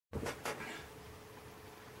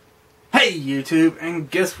Hey YouTube,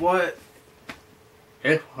 and guess what?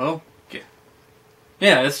 Yeah,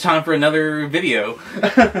 it's time for another video.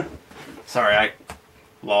 Sorry, I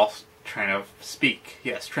lost train of speak.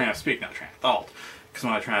 Yes, train of speak, not train of thought. Because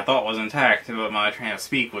my train of thought was intact, but my train of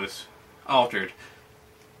speak was altered.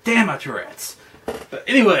 Damn my Tourette's. But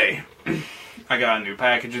anyway, I got a new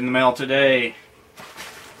package in the mail today.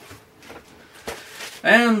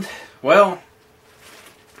 And, well,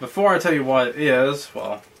 before I tell you what it is,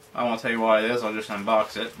 well, I won't tell you what it is, I'll just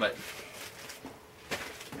unbox it, but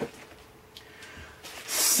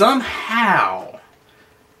somehow,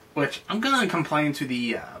 which I'm going to complain to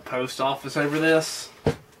the post office over this,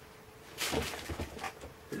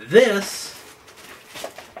 this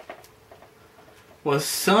was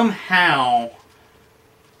somehow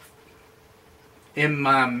in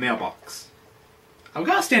my mailbox. I've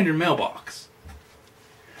got a standard mailbox.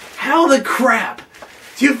 How the crap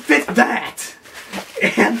do you fit that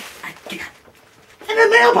in a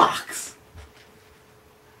mailbox?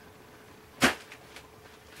 It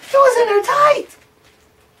was in there tight.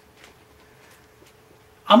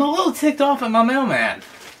 I'm a little ticked off at my mailman.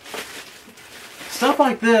 Stuff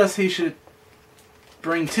like this he should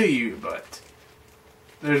bring to you, but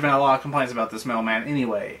there's been a lot of complaints about this mailman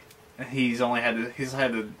anyway. He's had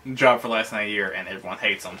the job for less than a year and everyone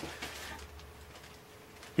hates him.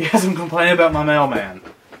 Yes, I'm complaining about my mailman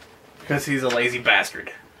because he's a lazy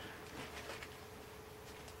bastard.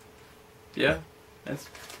 Yeah, that's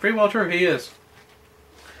pretty well true, he is.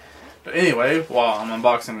 But anyway, while I'm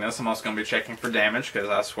unboxing this, I'm also going to be checking for damage, because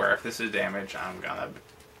I swear if this is damage, I'm going to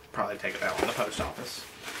probably take it out in the post office.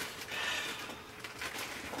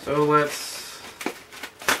 So let's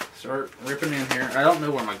start ripping in here. I don't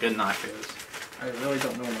know where my good knife is. I really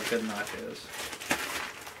don't know where my good knife is.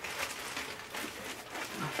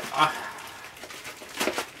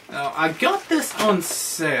 Now, I got this on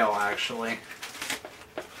sale, actually.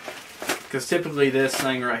 Because typically this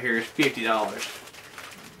thing right here is $50.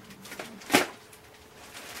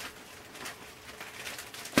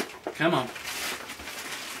 Come on.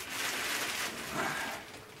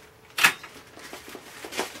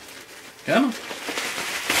 Come on.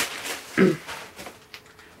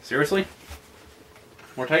 Seriously?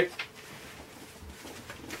 More tape?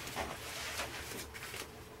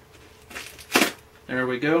 There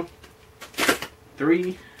we go.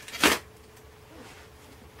 3.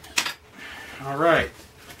 Alright.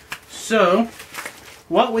 So,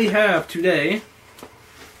 what we have today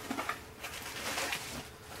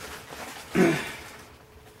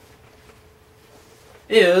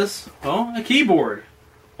is, well, a keyboard.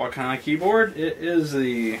 What kind of keyboard? It is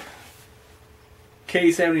the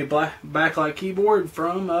K70 backlight keyboard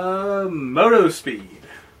from MotoSpeed.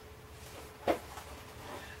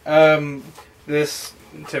 This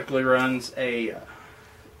typically runs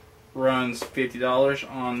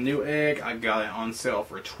 $50 on NewEgg. I got it on sale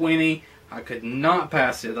for $20. I could not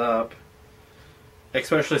pass it up,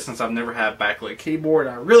 especially since I've never had a backlit keyboard.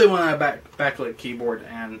 I really want a backlit keyboard,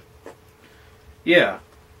 and yeah.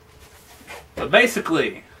 But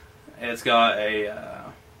basically, it's got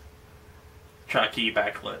a tri-key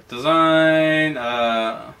backlit design.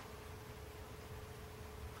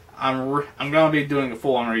 I'm going to be doing a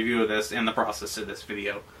full-on review of this in the process of this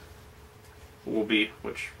video.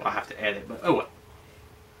 Which I'll have to edit, but oh well.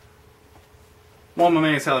 One of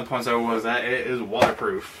my main selling points though was that it is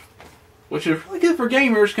waterproof, which is really good for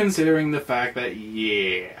gamers considering the fact that,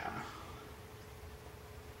 yeah.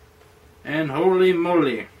 And holy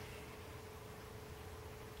moly.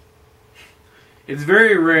 It's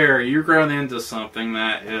very rare you run into something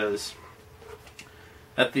that is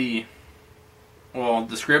at the, well,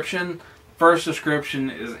 description. First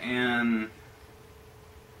description is in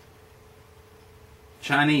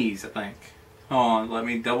Chinese, I think. Hold on, let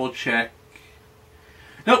me double check.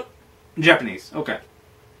 Nope, Japanese. Okay.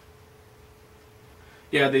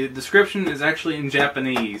 Yeah, the description is actually in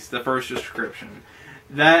Japanese, the first description.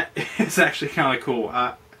 That is actually kind of cool.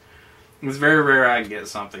 It's very rare I get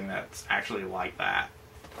something that's actually like that.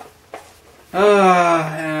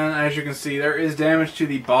 And as you can see, there is damage to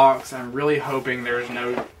the box. I'm really hoping there's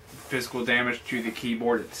no physical damage to the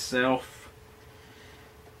keyboard itself.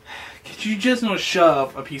 Could you just not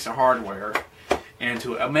shove a piece of hardware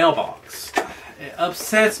into a mailbox? It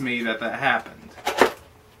upsets me that that happened.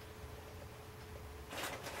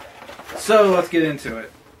 So let's get into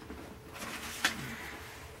it.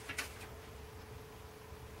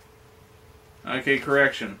 Okay,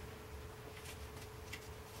 correction.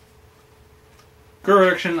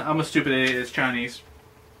 Correction, I'm a stupid idiot, it's Chinese.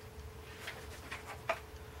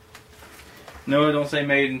 No, don't say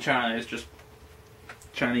made in China, it's just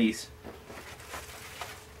Chinese.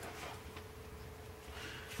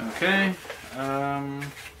 Okay.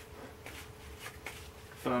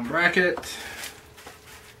 Foam bracket,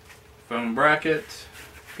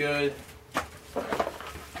 good.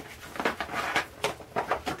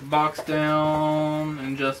 Box down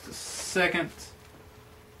in just a second.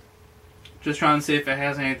 Just trying to see if it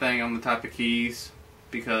has anything on the type of keys,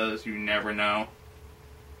 because you never know.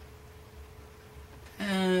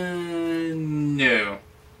 No.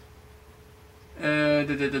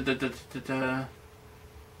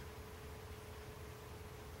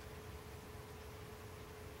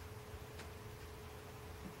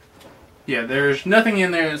 Yeah, there's nothing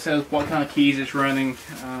in there that says what kind of keys it's running.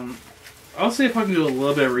 I'll see if I can do a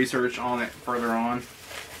little bit of research on it further on,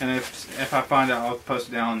 and if I find out, I'll post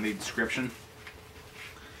it down in the description.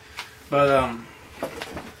 But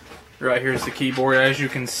right here's the keyboard, as you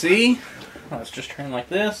can see. Let's just turn like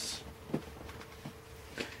this.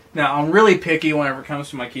 Now, I'm really picky whenever it comes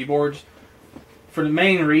to my keyboards, for the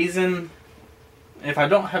main reason, if I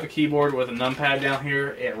don't have a keyboard with a numpad down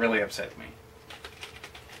here, it really upsets me.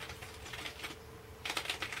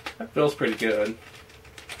 That feels pretty good.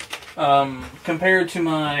 Compared to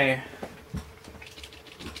my...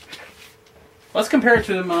 Let's compare it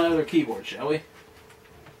to my other keyboard, shall we?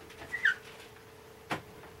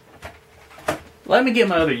 Let me get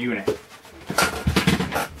my other unit.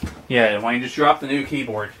 Yeah, why don't you just drop the new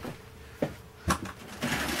keyboard?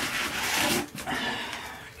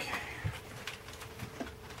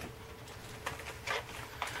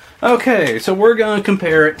 Okay, so we're going to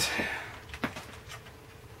compare it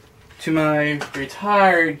to my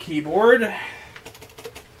retired keyboard.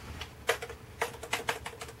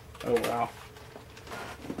 Oh, wow.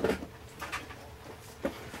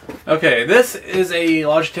 Okay, this is a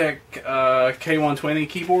Logitech K120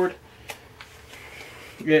 keyboard.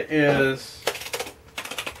 It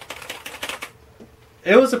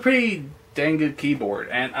was a pretty dang good keyboard,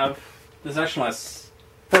 and this is actually my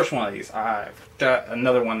first one of these. I've got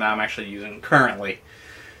another one that I'm actually using currently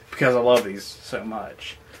because I love these so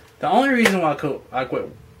much. The only reason why I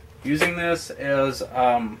quit using this is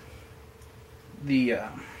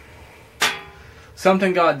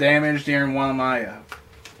something got damaged during one of my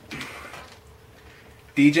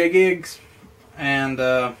DJ gigs, and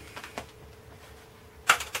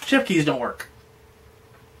shift keys don't work.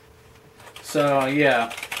 So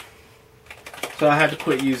yeah, so I had to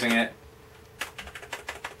quit using it.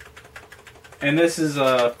 And this is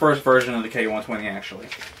a first version of the K120 actually.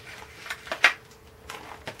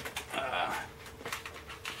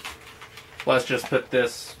 Let's just put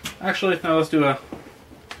this. Actually, no. Let's do a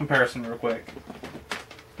comparison real quick.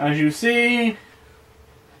 As you see,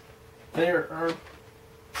 they are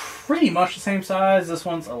pretty much the same size. This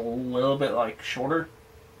one's a little bit like shorter,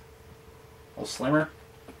 a little slimmer.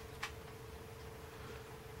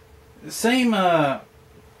 Same,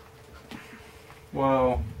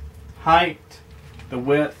 well, height. The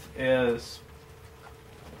width is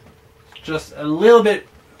just a little bit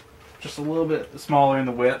smaller in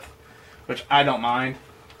the width, which I don't mind.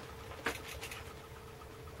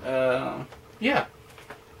 Yeah.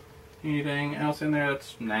 Anything else in there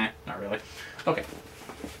that's... Nah, not really. Okay.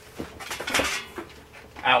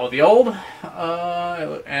 Out with the old.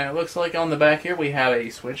 And it looks like on the back here we have a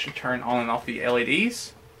switch to turn on and off the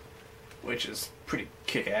LEDs, which is pretty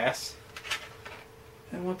kick-ass.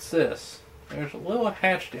 And what's this? There's a little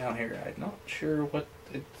hatch down here. I'm not sure what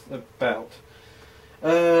it's about.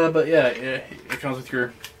 But yeah, it comes with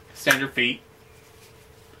your standard feet,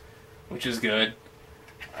 which is good.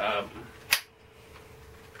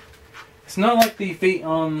 It's not like the feet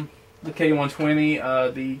on the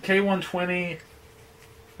K120. The K120...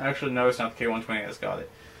 Actually, no, it's not the K120 that's got it.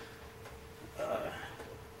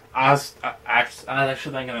 I was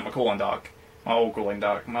actually thinking of my cooling dock. My old cooling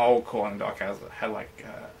dock. My old cooling dock had like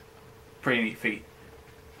pretty neat feet.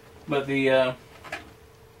 But the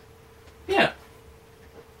yeah.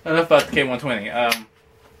 Enough about the K120.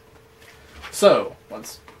 So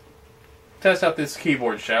let's test out this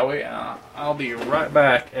keyboard, shall we? I'll be right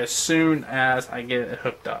back as soon as I get it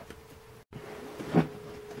hooked up.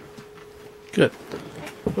 Good.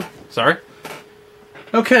 Sorry.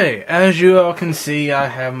 Okay, as you all can see, I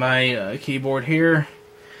have my keyboard here.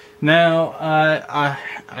 Now,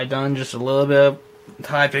 I done just a little bit of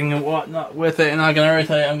typing and whatnot with it, and I can already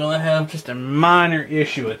tell you I'm going to have just a minor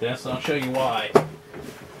issue with this, and I'll show you why.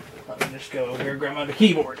 Let me just go over here and grab my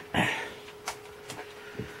keyboard.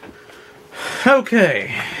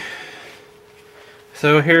 Okay.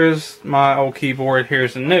 So here's my old keyboard,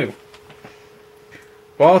 here's the new.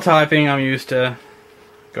 While typing, I'm used to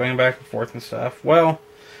going back and forth and stuff. Well,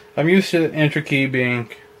 I'm used to the enter key being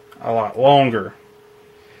a lot longer.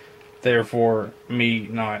 Therefore, me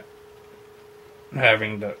not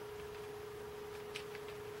having to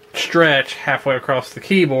stretch halfway across the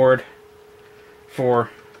keyboard for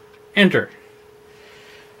enter.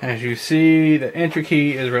 As you see, the enter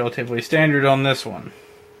key is relatively standard on this one.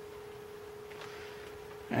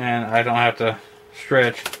 And I don't have to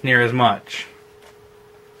stretch near as much.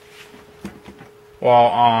 While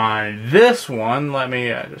on this one, let me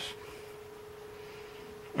just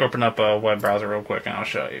open up a web browser real quick and I'll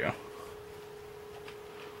show you.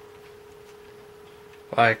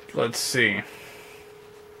 Like, let's see.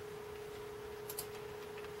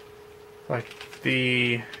 Like,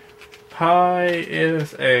 the Pi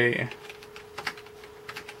is a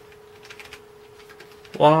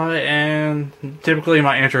Y, and typically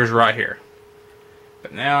my enter is right here.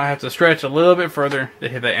 But now I have to stretch a little bit further to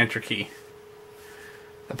hit that enter key.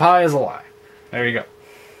 The Pi is a lie. There you go.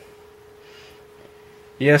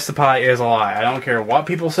 Yes, the Pi is a lie. I don't care what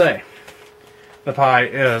people say. The Pi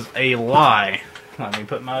is a lie. Let me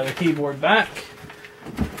put my other keyboard back.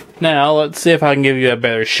 Now, let's see if I can give you a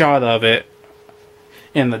better shot of it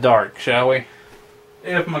in the dark, shall we?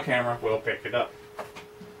 If my camera will pick it up.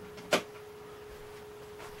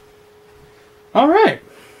 Alright.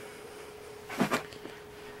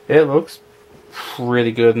 It looks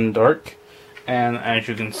pretty good in the dark. And as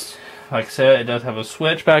you can, like I said, it does have a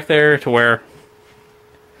switch back there to where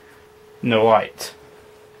no light.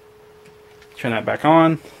 Turn that back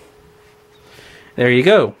on. There you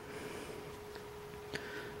go.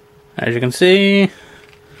 As you can see,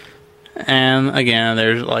 and again,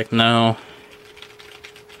 there's like no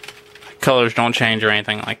colors don't change or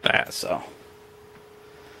anything like that, so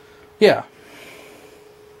yeah.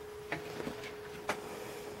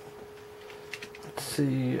 Let's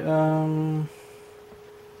see,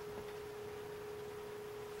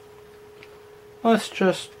 let's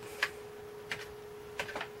just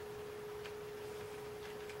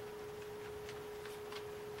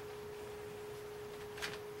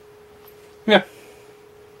yeah.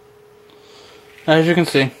 As you can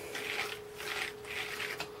see,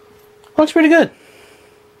 looks pretty good.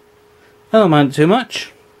 I don't mind it too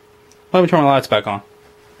much. Let me turn my lights back on.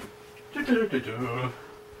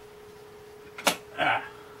 Ah.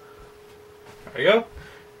 There we go.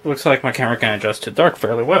 Looks like my camera can adjust to dark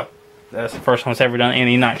fairly well. That's the first time it's ever done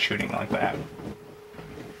any night shooting like that.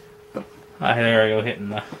 There I go, hitting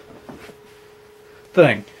the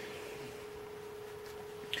thing.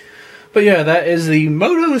 But yeah, that is the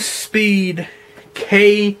MotoSpeed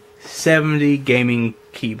K70 gaming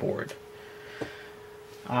keyboard.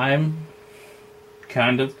 I'm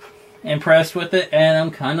kind of impressed with it, and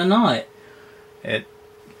I'm kind of not. It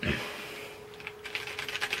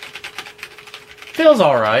feels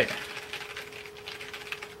alright.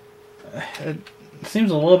 It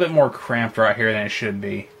seems a little bit more cramped right here than it should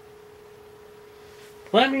be.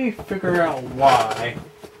 Let me figure out why.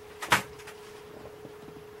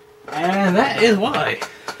 And that is why.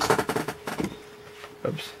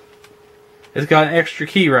 Oops. It's got an extra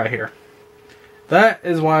key right here. That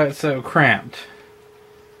is why it's so cramped.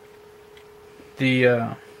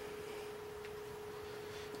 I'm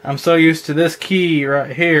so used to this key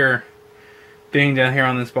right here being down here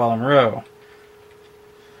on this bottom row.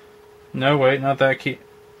 No, wait, not that key.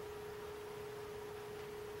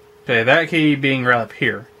 Okay, that key being right up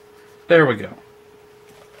here. There we go.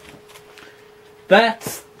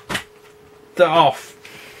 That's the off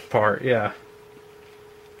part, yeah.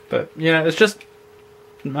 But yeah, it's just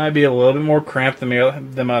might be a little bit more cramped than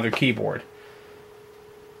my other keyboard.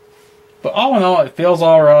 But all in all, it feels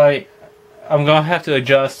alright. I'm gonna have to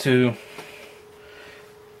adjust to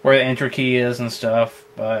where the enter key is and stuff,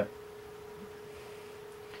 but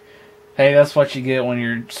hey, that's what you get when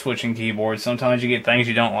you're switching keyboards. Sometimes you get things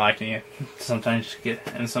you don't like, and sometimes you get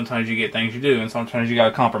things you do, and sometimes you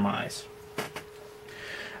gotta compromise.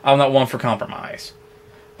 I'm not one for compromise.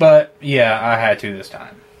 But, yeah, I had to this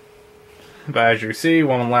time. But as you see,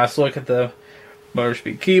 one last look at the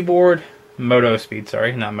MotoSpeed keyboard. MotoSpeed,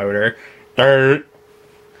 sorry, not motor. And,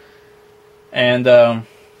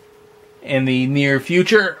 in the near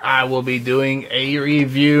future, I will be doing a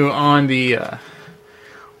review on the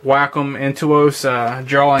Wacom Intuos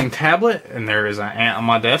drawing tablet. And there is an ant on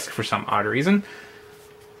my desk for some odd reason.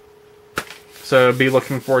 So, be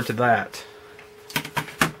looking forward to that.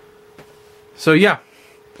 So yeah,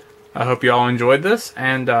 I hope you all enjoyed this,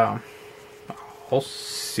 and I'll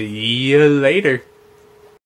see you later.